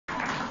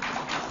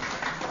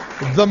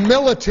The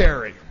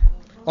military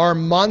are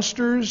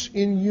monsters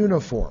in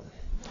uniform.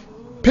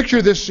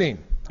 Picture this scene.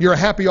 You're a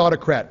happy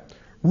autocrat,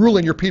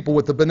 ruling your people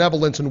with the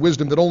benevolence and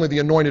wisdom that only the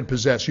anointed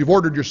possess. You've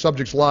ordered your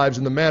subjects' lives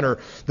in the manner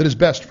that is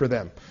best for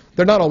them.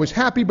 They're not always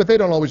happy, but they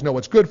don't always know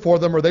what's good for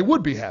them, or they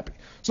would be happy.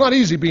 It's not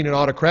easy being an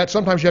autocrat.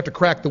 Sometimes you have to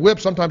crack the whip.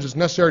 Sometimes it's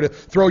necessary to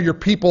throw your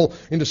people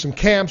into some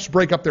camps,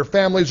 break up their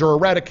families, or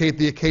eradicate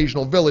the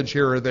occasional village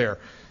here or there.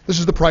 This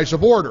is the price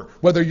of order.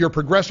 Whether you're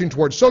progressing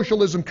towards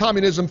socialism,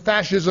 communism,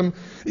 fascism,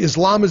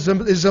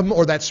 Islamism,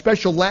 or that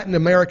special Latin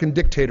American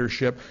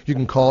dictatorship you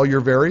can call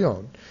your very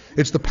own.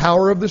 It's the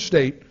power of the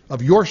state,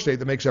 of your state,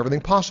 that makes everything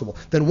possible.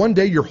 Then one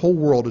day your whole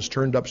world is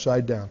turned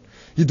upside down.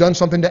 You've done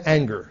something to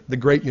anger the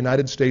great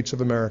United States of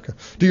America.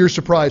 To your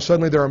surprise,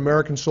 suddenly there are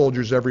American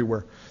soldiers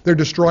everywhere. They're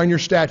destroying your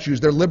statues.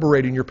 They're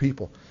liberating your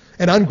people.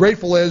 And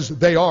ungrateful as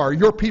they are,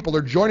 your people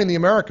are joining the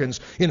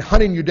Americans in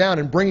hunting you down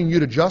and bringing you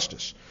to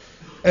justice.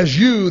 As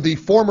you, the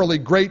formerly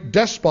great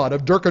despot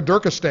of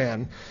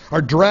Durkistan,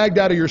 are dragged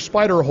out of your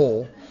spider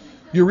hole,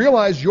 you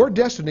realize your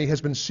destiny has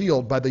been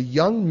sealed by the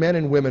young men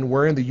and women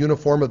wearing the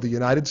uniform of the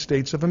United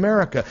States of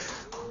America.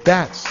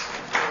 That's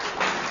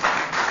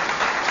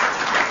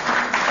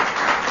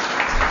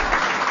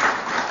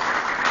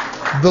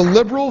the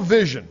liberal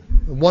vision,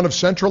 one of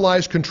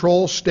centralized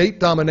control, state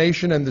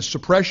domination, and the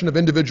suppression of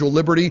individual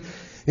liberty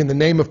in the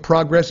name of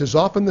progress, is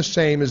often the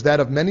same as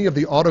that of many of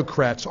the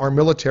autocrats our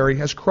military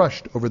has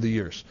crushed over the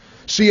years.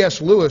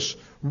 C.S. Lewis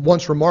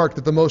once remarked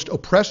that the most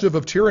oppressive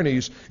of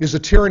tyrannies is a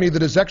tyranny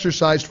that is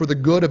exercised for the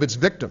good of its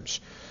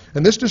victims.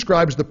 And this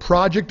describes the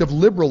project of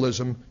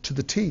liberalism to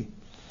the T.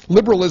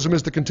 Liberalism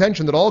is the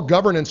contention that all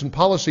governance and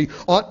policy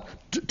ought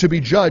to be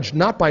judged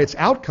not by its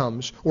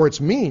outcomes or its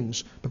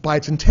means, but by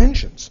its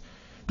intentions.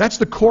 That's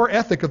the core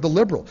ethic of the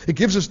liberal. It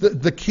gives us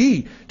the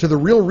key to the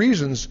real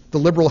reasons the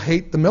liberal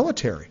hate the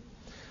military.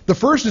 The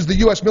first is the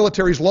U.S.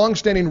 military's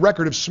long-standing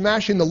record of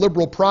smashing the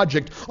liberal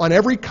project on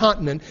every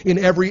continent in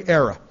every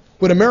era.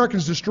 When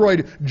Americans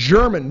destroyed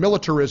German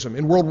militarism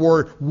in World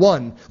War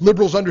I,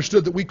 liberals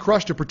understood that we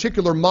crushed a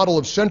particular model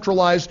of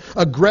centralized,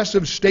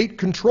 aggressive state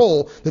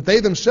control that they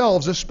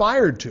themselves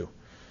aspired to.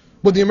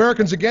 When the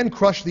Americans again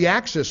crushed the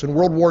Axis in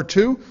World War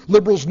II,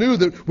 liberals knew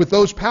that with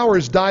those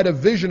powers died a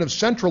vision of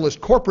centralist,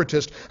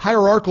 corporatist,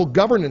 hierarchical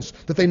governance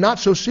that they not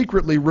so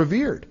secretly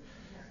revered.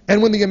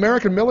 And when the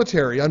American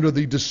military, under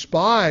the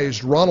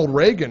despised Ronald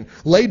Reagan,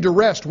 laid to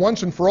rest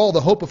once and for all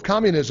the hope of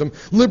communism,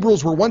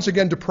 liberals were once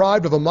again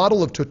deprived of a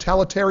model of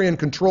totalitarian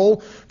control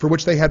for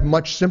which they had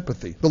much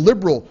sympathy. The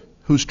liberal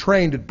who's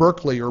trained at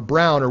Berkeley or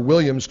Brown or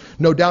Williams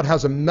no doubt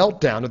has a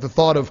meltdown at the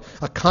thought of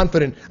a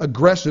confident,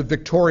 aggressive,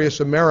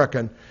 victorious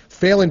American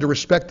failing to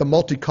respect the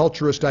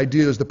multiculturalist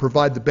ideas that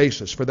provide the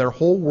basis for their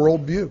whole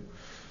worldview.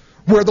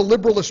 Where the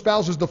liberal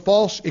espouses the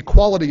false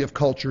equality of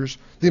cultures,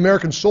 the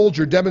American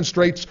soldier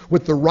demonstrates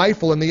with the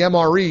rifle and the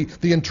MRE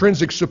the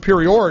intrinsic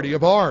superiority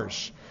of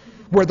ours.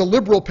 Where the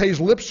liberal pays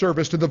lip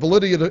service to the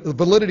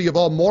validity of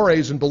all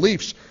mores and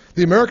beliefs,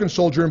 the American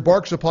soldier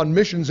embarks upon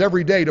missions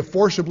every day to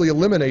forcibly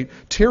eliminate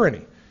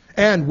tyranny.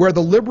 And where the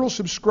liberal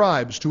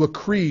subscribes to a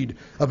creed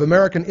of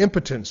American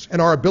impotence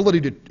and our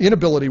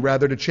inability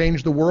to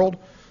change the world,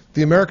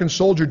 the American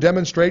soldier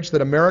demonstrates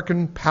that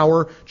American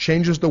power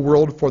changes the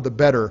world for the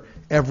better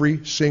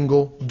every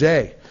single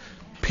day.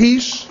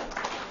 Peace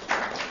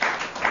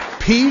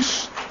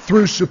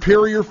through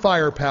superior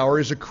firepower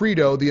is a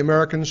credo the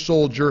American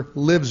soldier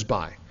lives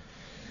by.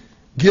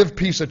 Give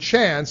Peace a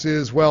Chance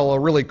is, well, a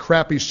really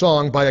crappy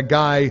song by a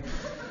guy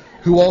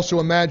who also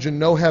imagined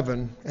no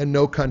heaven and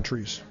no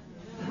countries.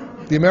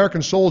 The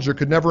American soldier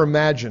could never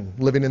imagine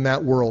living in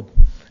that world.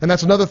 And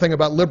that's another thing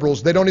about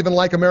liberals. They don't even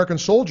like American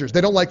soldiers.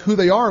 They don't like who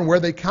they are and where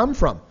they come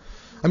from.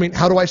 I mean,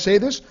 how do I say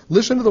this?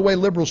 Listen to the way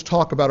liberals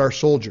talk about our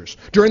soldiers.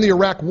 During the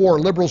Iraq War,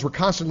 liberals were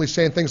constantly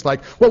saying things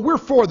like, well, we're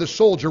for the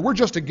soldier, we're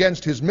just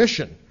against his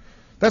mission.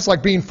 That's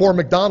like being for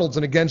McDonald's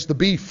and against the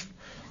beef.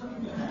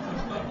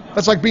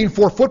 That's like being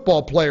for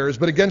football players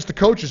but against the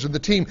coaches and the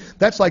team.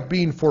 That's like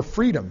being for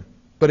freedom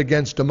but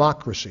against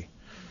democracy.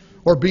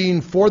 Or being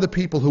for the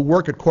people who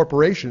work at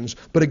corporations,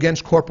 but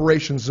against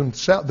corporations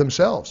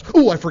themselves.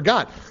 Ooh, I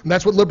forgot. And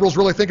that's what liberals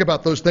really think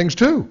about those things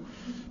too.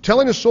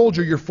 Telling a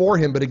soldier you're for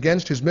him, but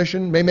against his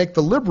mission may make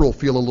the liberal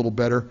feel a little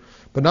better,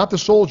 but not the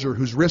soldier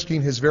who's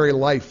risking his very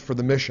life for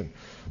the mission.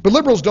 But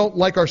liberals don't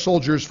like our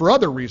soldiers for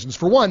other reasons.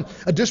 For one,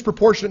 a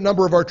disproportionate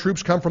number of our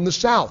troops come from the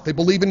South. They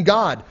believe in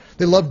God.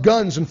 They love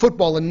guns and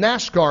football and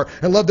NASCAR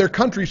and love their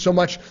country so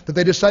much that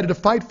they decided to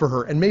fight for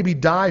her and maybe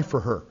die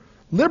for her.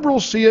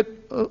 Liberals see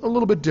it a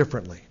little bit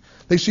differently.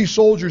 They see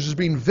soldiers as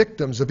being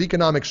victims of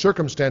economic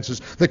circumstances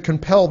that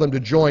compel them to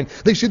join.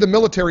 They see the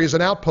military as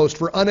an outpost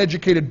for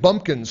uneducated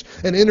bumpkins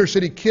and inner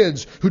city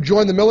kids who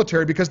join the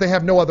military because they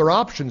have no other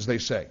options, they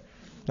say.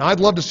 Now, I'd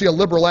love to see a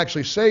liberal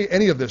actually say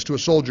any of this to a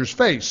soldier's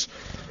face.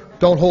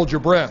 Don't hold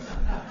your breath.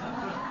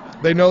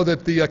 They know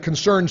that the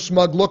concerned,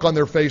 smug look on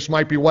their face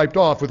might be wiped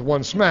off with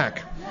one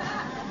smack.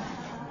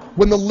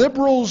 When the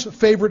liberals'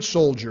 favorite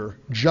soldier,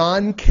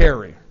 John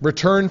Kerry,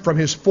 returned from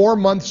his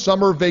 4-month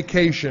summer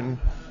vacation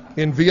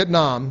in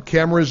Vietnam,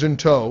 cameras in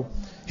tow,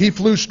 He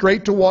flew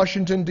straight to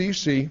Washington,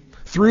 D.C.,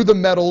 threw the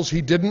medals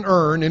he didn't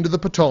earn into the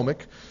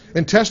Potomac,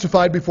 and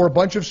testified before a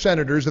bunch of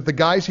senators that the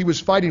guys he was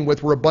fighting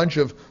with were a bunch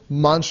of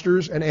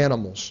monsters and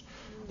animals.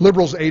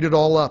 Liberals ate it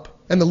all up,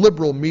 and the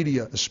liberal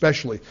media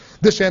especially.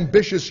 This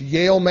ambitious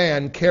Yale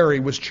man, Kerry,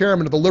 was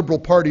chairman of the Liberal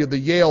Party of the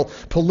Yale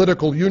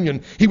Political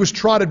Union. He was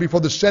trotted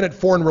before the Senate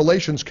Foreign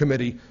Relations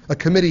Committee, a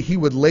committee he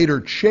would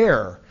later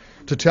chair,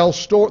 to tell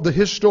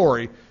his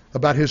story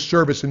about his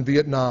service in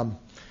Vietnam.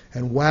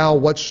 And wow,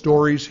 what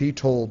stories he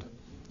told.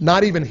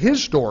 Not even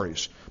his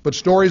stories, but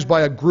stories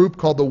by a group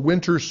called the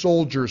Winter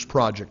Soldiers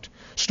Project.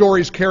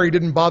 Stories Kerry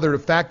didn't bother to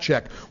fact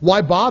check.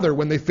 Why bother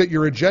when they fit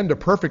your agenda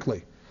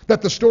perfectly?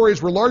 That the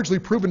stories were largely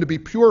proven to be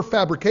pure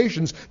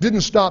fabrications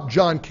didn't stop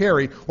John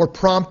Kerry or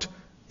prompt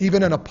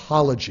even an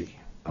apology.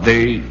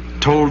 They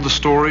told the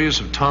stories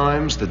of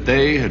times that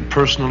they had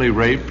personally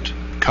raped,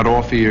 cut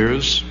off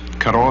ears,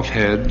 cut off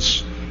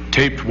heads,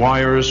 taped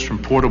wires from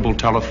portable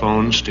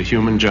telephones to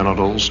human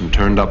genitals and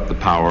turned up the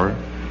power,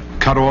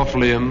 cut off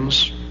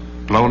limbs,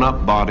 blown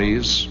up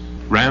bodies,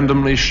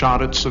 randomly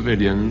shot at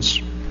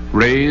civilians,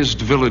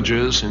 razed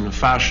villages in a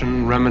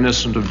fashion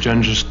reminiscent of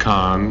Genghis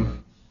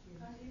Khan.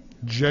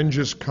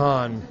 Genghis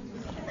Khan.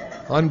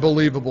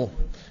 Unbelievable.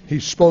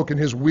 He spoke in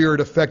his weird,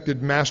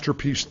 affected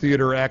Masterpiece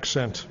Theater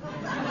accent.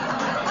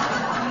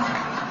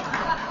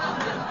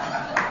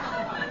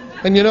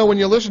 And you know, when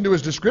you listen to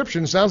his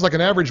description, it sounds like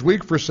an average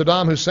week for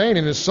Saddam Hussein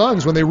and his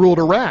sons when they ruled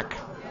Iraq.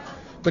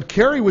 But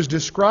Kerry was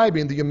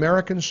describing the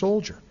American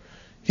soldier.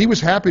 He was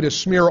happy to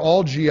smear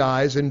all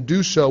GIs and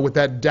do so with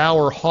that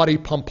dour, haughty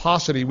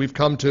pomposity we've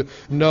come to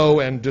know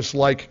and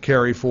dislike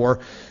Kerry for,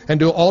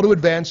 and all to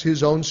advance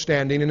his own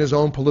standing in his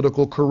own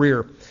political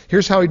career.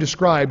 Here's how he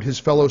described his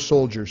fellow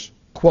soldiers.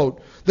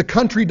 Quote, "The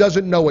country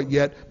doesn't know it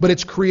yet, but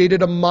it's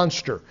created a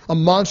monster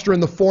in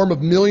the form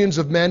of millions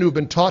of men who've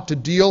been taught to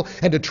deal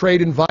and to trade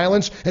in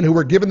violence and who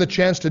were given the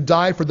chance to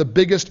die for the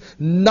biggest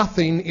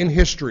nothing in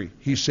history,"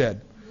 he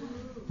said.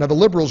 Now the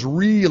liberals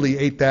really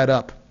ate that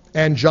up,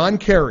 and John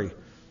Kerry,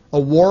 a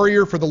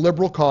warrior for the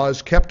liberal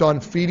cause, kept on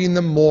feeding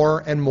them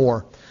more and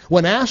more.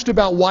 When asked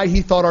about why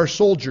he thought our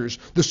soldiers,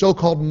 the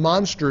so-called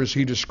monsters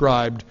he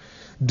described,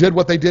 did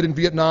what they did in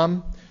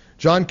Vietnam,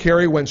 John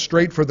Kerry went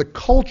straight for the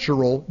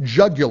cultural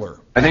jugular.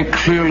 I think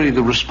clearly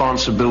the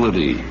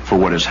responsibility for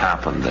what has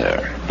happened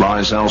there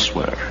lies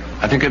elsewhere.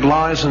 I think it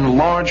lies in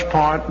large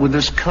part with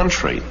this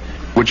country,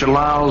 which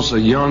allows a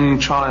young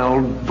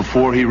child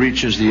before he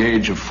reaches the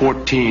age of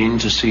 14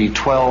 to see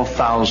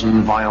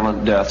 12,000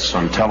 violent deaths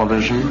on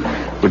television,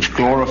 which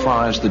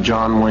glorifies the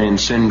John Wayne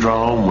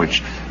syndrome,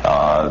 which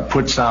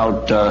puts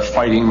out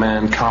fighting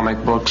man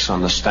comic books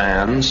on the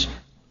stands.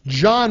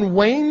 John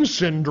Wayne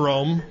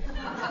syndrome?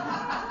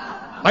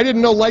 I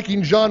didn't know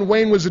liking John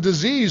Wayne was a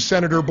disease,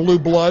 Senator Blue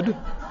Blood.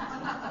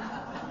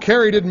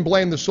 Kerry didn't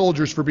blame the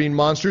soldiers for being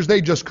monsters.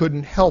 They just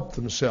couldn't help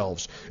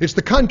themselves. It's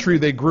the country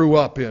they grew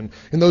up in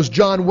those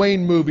John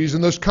Wayne movies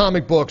and those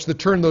comic books that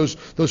turned those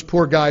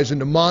poor guys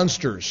into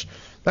monsters.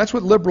 That's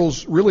what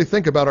liberals really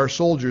think about our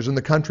soldiers and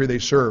the country they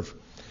serve.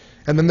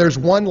 And then there's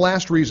one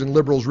last reason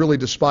liberals really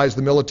despise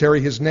the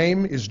military. His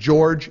name is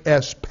George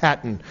S.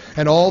 Patton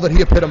and all that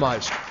he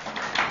epitomized.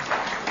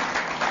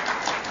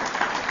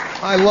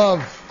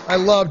 I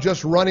love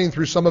just running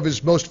through some of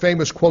his most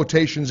famous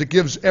quotations. It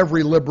gives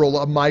every liberal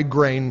a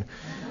migraine.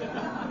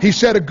 He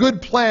said, "A good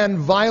plan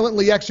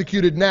violently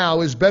executed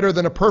now is better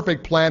than a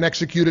perfect plan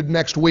executed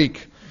next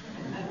week."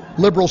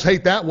 Liberals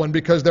hate that one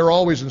because they're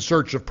always in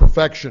search of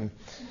perfection.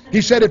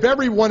 He said, "If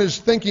everyone is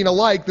thinking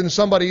alike, then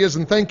somebody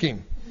isn't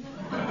thinking."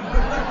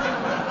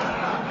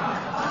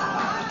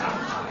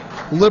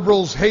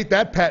 Liberals hate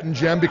that Patton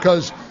gem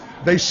because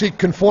they seek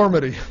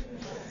conformity.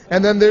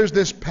 And then there's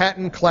this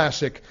Patton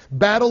classic.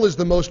 Battle is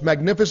the most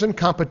magnificent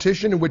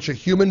competition in which a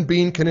human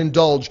being can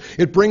indulge.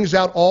 It brings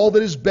out all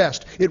that is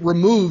best. It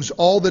removes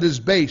all that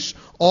is base.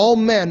 All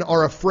men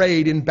are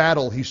afraid in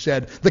battle, he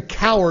said. The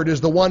coward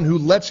is the one who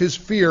lets his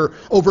fear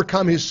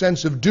overcome his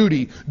sense of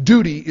duty.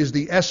 Duty is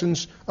the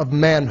essence of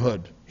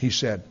manhood, he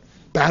said.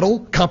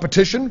 Battle,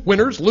 competition,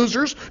 winners,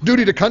 losers,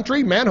 duty to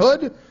country,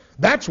 manhood.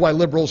 That's why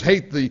liberals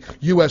hate the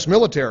U.S.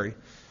 military.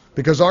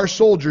 Because our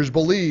soldiers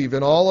believe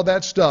in all of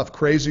that stuff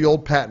crazy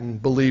old Patton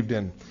believed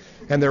in.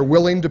 And they're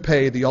willing to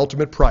pay the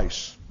ultimate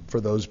price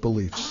for those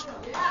beliefs.